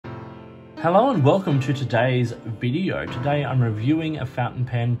Hello and welcome to today's video. Today I'm reviewing a fountain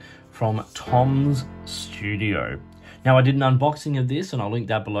pen from Tom's Studio. Now I did an unboxing of this and I'll link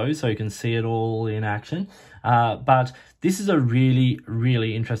that below so you can see it all in action. But this is a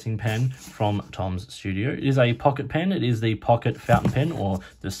really interesting pen from Tom's Studio. It is a pocket pen. It is the pocket fountain pen or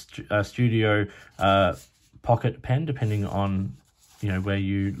the Studio pocket pen, depending on where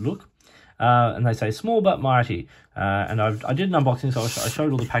you look. And they say small but mighty. And I did an unboxing, so I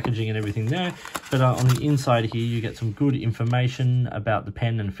showed all the packaging and everything there. But on the inside here, you get some good information about the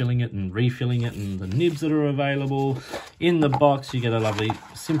pen and filling it and refilling it and the nibs that are available. In the box, you get a lovely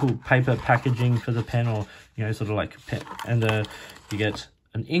simple paper packaging for the pen, or sort of like a pen. And you get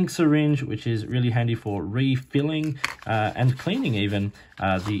an ink syringe, which is really handy for refilling and cleaning even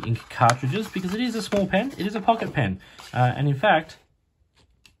the ink cartridges, because it is a small pen. It is a pocket pen. And in fact,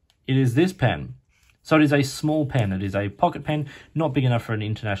 it is this pen. So it is a small pen. It is a pocket pen, not big enough for an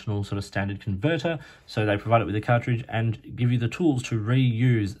international sort of standard converter. So they provide it with a cartridge and give you the tools to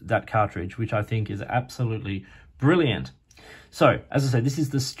reuse that cartridge, which I think is absolutely brilliant. So, as I said, this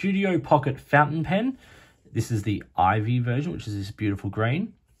is the Studio Pocket Fountain Pen. This is the Ivy version, which is this beautiful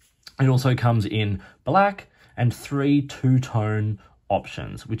green. It also comes in black and 3 two-tone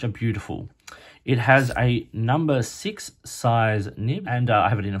options, which are beautiful. It has a number 6 size nib, and I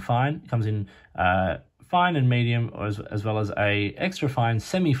have it in a fine. It comes in fine and medium, as well as a extra fine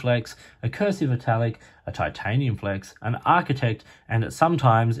semi-flex, a cursive italic, a titanium flex, an architect, and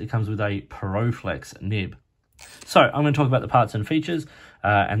sometimes it comes with a pro flex nib. So I'm going to talk about the parts and features,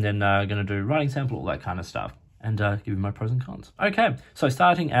 and then going to do writing sample, all that kind of stuff, and give you my pros and cons. Okay, so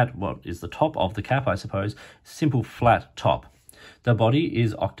starting at what is the top of the cap, I suppose, simple flat top. The body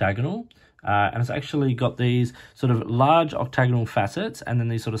is octagonal. And it's actually got these sort of large octagonal facets and then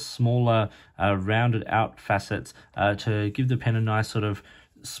these sort of smaller rounded out facets to give the pen a nice sort of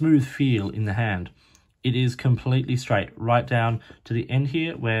smooth feel in the hand. It is completely straight right down to the end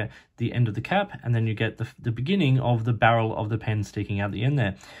here, where the end of the cap, and then you get the beginning of the barrel of the pen sticking out the end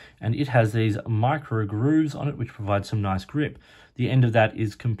there. And it has these micro grooves on it, which provide some nice grip. The end of that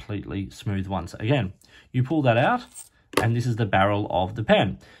is completely smooth once again. You pull that out, and this is the barrel of the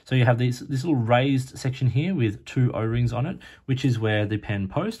pen. So you have this little raised section here with 2 O-rings on it, which is where the pen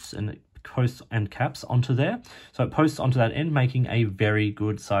posts, and it posts and caps onto there. So it posts onto that end, making a very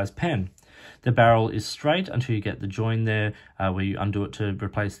good size pen. The barrel is straight until you get the join there, where you undo it to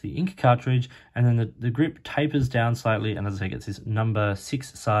replace the ink cartridge, and then the grip tapers down slightly, and as I say, gets this number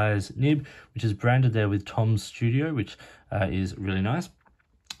 6 size nib, which is branded there with Tom's Studio, which is really nice.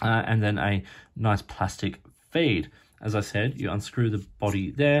 And then a nice plastic feed. As I said, you unscrew the body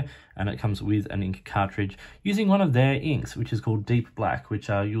there, and it comes with an ink cartridge using one of their inks, which is called Deep Black, which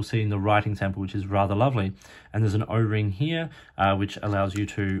you'll see in the writing sample, which is rather lovely. And there's an O-ring here, which allows you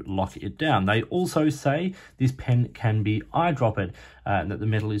to lock it down. They also say this pen can be eyedroppered, and that the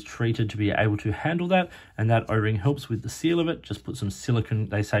metal is treated to be able to handle that, and that O-ring helps with the seal of it. Just put some silicone,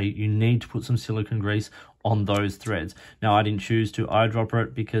 they say you need to put some silicone grease on those threads. Now, I didn't choose to eyedropper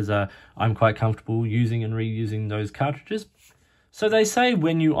it because I'm quite comfortable using and reusing those cartridges. So they say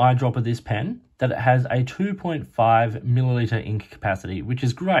when you eyedropper this pen that it has a 2.5 milliliter ink capacity, which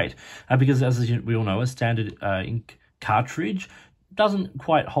is great because, as we all know, a standard ink cartridge doesn't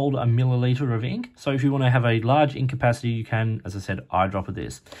quite hold a milliliter of ink. So if you want to have a large ink capacity, you can, as I said, eyedropper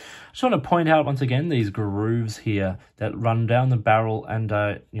this. I just want to point out once again these grooves here that run down the barrel and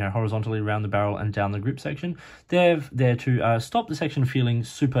horizontally around the barrel and down the grip section. They're there to stop the section feeling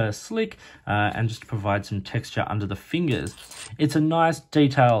super slick and just provide some texture under the fingers. It's a nice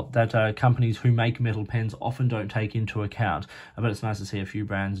detail that companies who make metal pens often don't take into account, but it's nice to see a few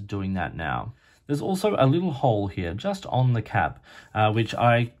brands doing that now. There's also a little hole here just on the cap, which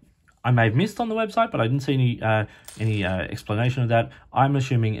I may have missed on the website, but I didn't see any explanation of that. I'm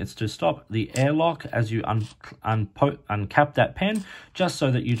assuming it's to stop the airlock as you uncap that pen, just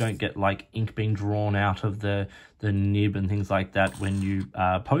so that you don't get like ink being drawn out of the nib and things like that when you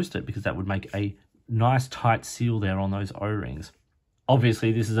post it, because that would make a nice tight seal there on those O-rings.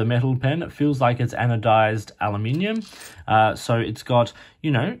 Obviously, this is a metal pen. It feels like it's anodized aluminium, so it's got,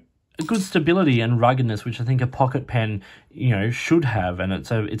 a good stability and ruggedness, which I think a pocket pen, should have, and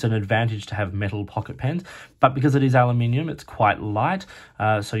it's an advantage to have metal pocket pens. But because it is aluminium, it's quite light,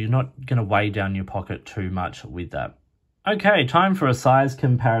 so you're not going to weigh down your pocket too much with that. Okay, time for a size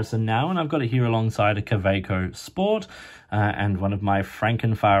comparison now, and I've got it here alongside a Kaweco Sport and one of my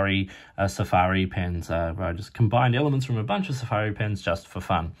Frankenfari Safari pens, where I just combined elements from a bunch of Safari pens just for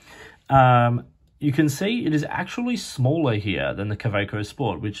fun. You can see it is actually smaller here than the Kaweco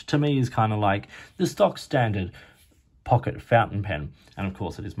Sport, which to me is kind of like the stock standard pocket fountain pen. And of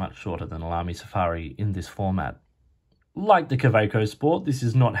course, it is much shorter than a Lamy Safari in this format. Like the Kaweco Sport, this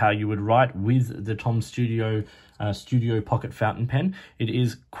is not how you would write with the Tom's Studio Studio Pocket Fountain Pen. It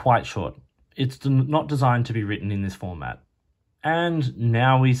is quite short. It's not designed to be written in this format. And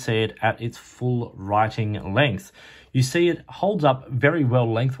now we see it at its full writing length. You see it holds up very well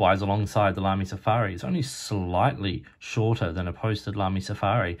lengthwise alongside the Lamy Safari. It's only slightly shorter than a posted Lamy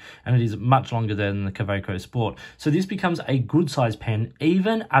Safari, and it is much longer than the Kaweco Sport. So this becomes a good size pen,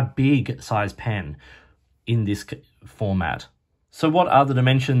 even a big size pen in this format. So what are the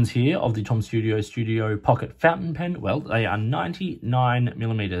dimensions here of the Tom's Studio Pocket Fountain Pen? Well, they are 99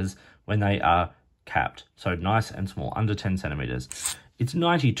 millimeters when they are capped. So nice and small, under 10 centimeters. It's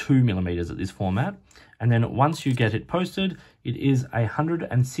 92 millimeters at this format. And then once you get it posted, it is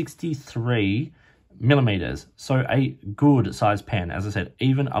 163 millimeters. So a good size pen, as I said,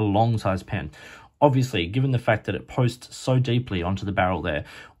 even a long size pen. Obviously, given the fact that it posts so deeply onto the barrel there,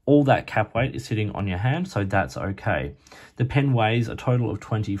 all that cap weight is sitting on your hand, so that's okay. The pen weighs a total of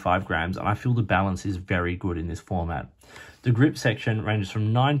 25 grams, and I feel the balance is very good in this format. The grip section ranges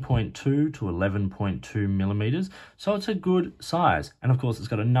from 9.2 to 11.2 millimeters, so it's a good size. And of course, it's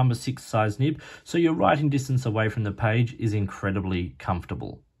got a number 6 size nib, so your writing distance away from the page is incredibly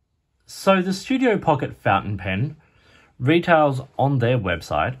comfortable. So the Studio Pocket Fountain Pen retails on their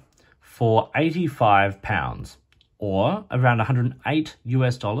website for £85, or around 108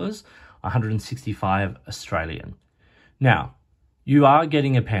 US dollars, 165 Australian. Now, you are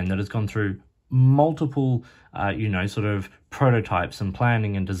getting a pen that has gone through multiple, sort of prototypes and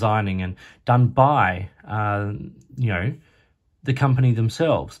planning and designing and done by, the company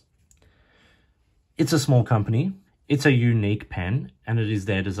themselves. It's a small company, it's a unique pen, and it is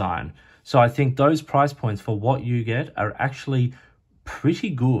their design. So I think those price points for what you get are actually pretty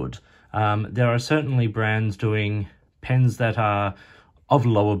good. There are certainly brands doing pens that are of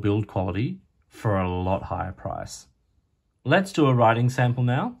lower build quality for a lot higher price. Let's do a writing sample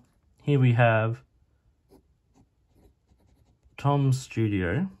now. Here we have Tom's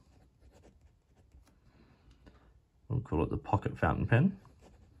Studio. We'll call it the Pocket Fountain Pen.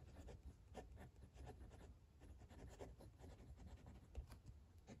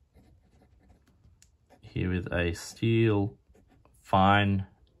 Here with a steel fine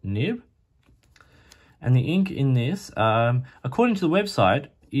nib. And the ink in this, according to the website,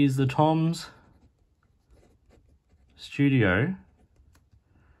 is the Tom's Studio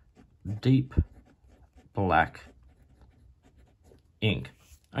Deep Black ink.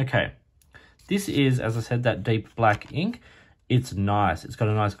 Okay, this is, as I said, that deep black ink. It's nice. It's got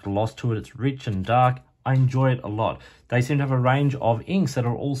a nice gloss to it. It's rich and dark. I enjoy it a lot. They seem to have a range of inks that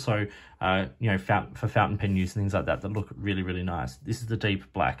are also, for fountain pen use and things like that look really, really nice. This is the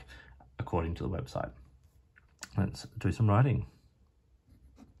deep black, according to the website. Let's do some writing.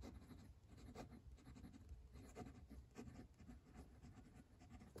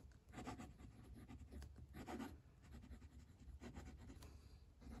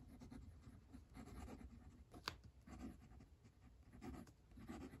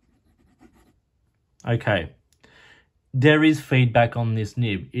 Okay, there is feedback on this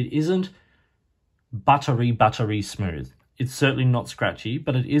nib. It isn't buttery smooth. It's certainly not scratchy,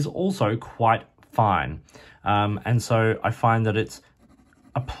 but it is also quite fine. And so I find that it's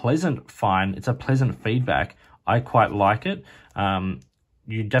a pleasant fine. It's a pleasant feedback. I quite like it.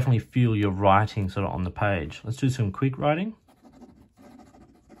 You definitely feel your writing sort of on the page. Let's do some quick writing.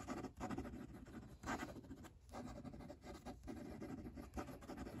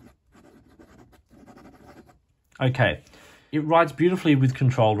 Okay, it writes beautifully with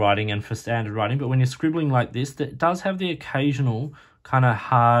controlled writing and for standard writing, but when you're scribbling like this, it does have the occasional kind of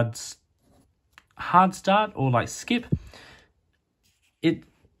hard start or like skip.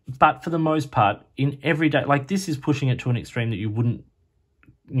 But for the most part, in everyday, like this is pushing it to an extreme that you wouldn't,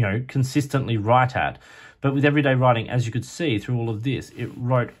 consistently write at. But with everyday writing, as you could see through all of this, it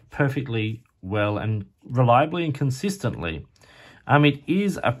wrote perfectly well and reliably and consistently. It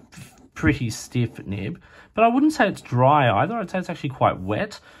is a pretty stiff nib, but I wouldn't say it's dry either. I'd say it's actually quite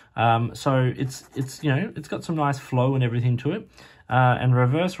wet. So it's got some nice flow and everything to it. And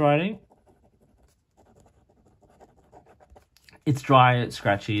reverse writing, it's dry, it's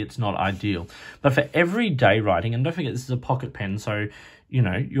scratchy, it's not ideal. But for everyday writing, and don't forget this is a pocket pen, so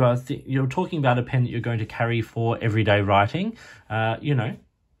you're talking about a pen that you're going to carry for everyday writing.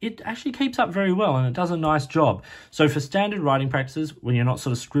 It actually keeps up very well and it does a nice job. So for standard writing practices, when you're not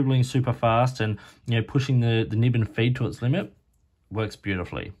sort of scribbling super fast and pushing the nib and feed to its limit, works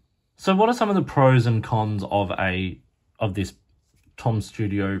beautifully. So what are some of the pros and cons of this Tom's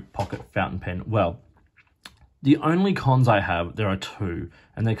Studio Pocket Fountain Pen? Well, The only cons I have, there are two,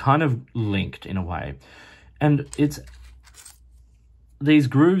 and they're kind of linked in a way. And it's these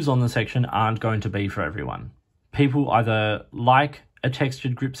grooves on the section aren't going to be for everyone. People either like a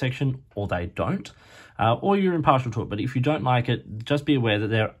textured grip section or they don't, or you're impartial to it. But if you don't like it, just be aware that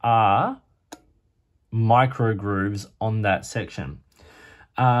there are micro grooves on that section.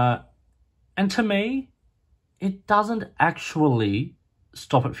 And to me, it doesn't actually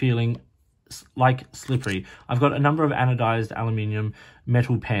stop it feeling like slippery. I've got a number of anodized aluminium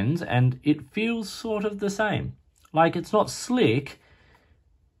metal pens and it feels sort of the same. Like, it's not slick,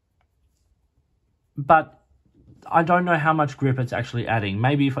 but I don't know how much grip it's actually adding.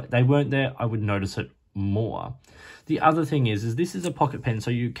 Maybe if they weren't there, I would notice it more. The other thing is this is a pocket pen,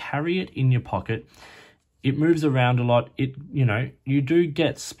 so you carry it in your pocket. It moves around a lot. You do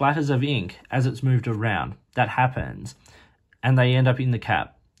get splatters of ink as it's moved around. That happens. And they end up in the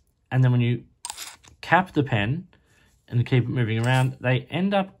cap. And then when you cap the pen and keep it moving around, they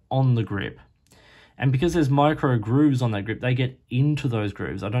end up on the grip. And because there's micro grooves on that grip, they get into those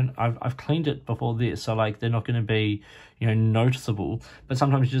grooves. I've cleaned it before this, so like they're not going to be, noticeable. But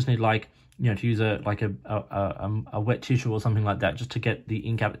sometimes you just need to use a wet tissue or something like that just to get the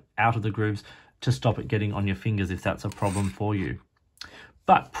ink out of the grooves to stop it getting on your fingers if that's a problem for you.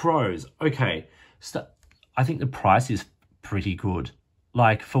 But pros, okay, so I think the price is pretty good.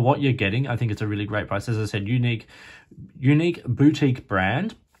 Like, for what you're getting, I think it's a really great price. As I said, unique boutique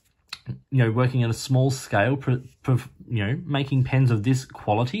brand. Working at a small scale, making pens of this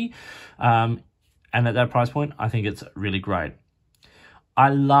quality, and at that price point, I think it's really great. I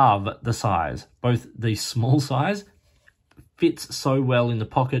love the size. Both the small size fits so well in the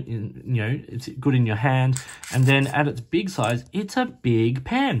pocket, it's good in your hand, and then at its big size, it's a big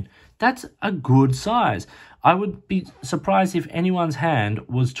pen. That's a good size. I would be surprised if anyone's hand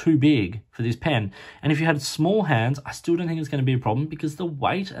was too big for this pen. And if you had small hands, I still don't think it's going to be a problem because the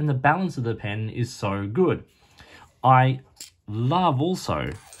weight and the balance of the pen is so good. I love also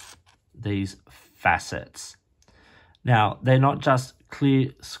these facets. Now, they're not just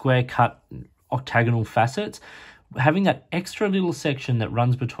clear, square cut, octagonal facets. Having that extra little section that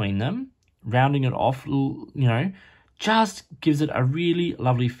runs between them, rounding it off, just gives it a really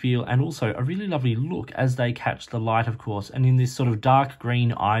lovely feel and also a really lovely look as they catch the light, of course. And in this sort of dark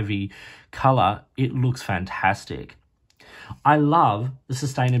green ivy color, it looks fantastic. I love the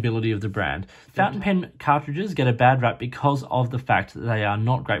sustainability of the brand. Fountain pen cartridges get a bad rap because of the fact that they are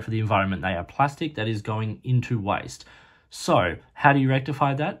not great for the environment. They are plastic that is going into waste. So how do you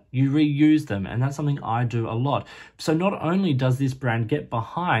rectify that? You reuse them, and that's something I do a lot. So not only does this brand get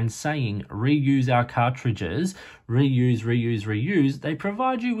behind saying reuse our cartridges, reuse, they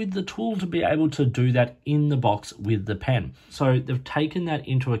provide you with the tool to be able to do that in the box with the pen. So they've taken that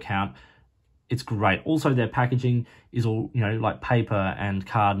into account. It's great. Also, their packaging is all, like paper and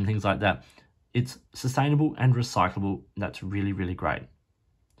card and things like that. It's sustainable and recyclable. That's really, really great.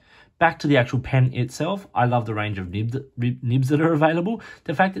 Back to the actual pen itself, I love the range of nibs that are available.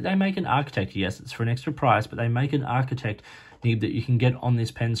 The fact that they make an Architect, yes, it's for an extra price, but they make an Architect nib that you can get on this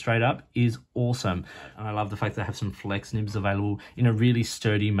pen straight up is awesome. And I love the fact they have some flex nibs available in a really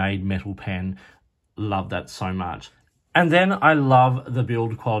sturdy made metal pen. Love that so much. And then I love the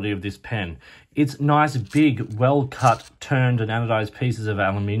build quality of this pen. It's nice, big, well-cut, turned and anodized pieces of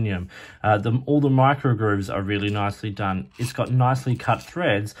aluminium. All the micro grooves are really nicely done. It's got nicely cut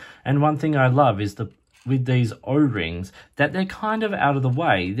threads. And one thing I love is with these O-rings, that they're kind of out of the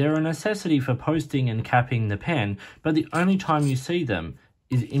way. They're a necessity for posting and capping the pen, but the only time you see them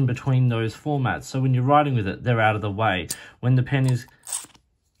is in between those formats. So when you're writing with it, they're out of the way. When the pen is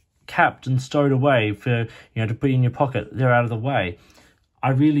capped and stowed away for to put in your pocket, they're out of the way. I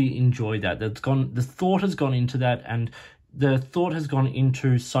really enjoy that. The thought has gone into that, and the thought has gone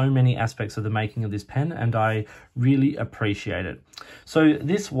into so many aspects of the making of this pen, and I really appreciate it. So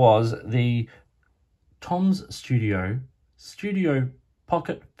this was the Tom's Studio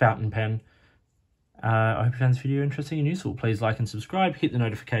Pocket Fountain Pen. I hope you found this video interesting and useful. Please like and subscribe, hit the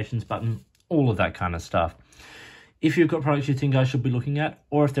notifications button, all of that kind of stuff. If you've got products you think I should be looking at,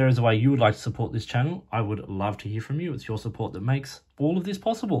 or if there is a way you would like to support this channel, I would love to hear from you. It's your support that makes all of this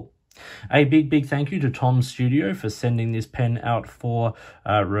possible. A big thank you to Tom's Studio for sending this pen out for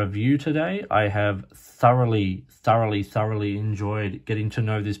review today. I have thoroughly enjoyed getting to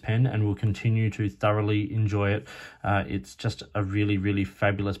know this pen and will continue to thoroughly enjoy it. It's just a really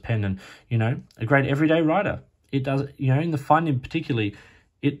fabulous pen, and a great everyday writer. It does, in the fine nib particularly,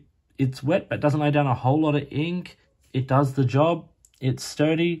 it's wet but doesn't lay down a whole lot of ink. It does the job, it's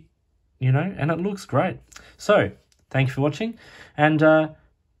sturdy, and it looks great. So, thank you for watching, and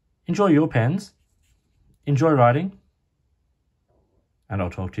enjoy your pens. Enjoy writing, and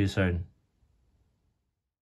I'll talk to you soon.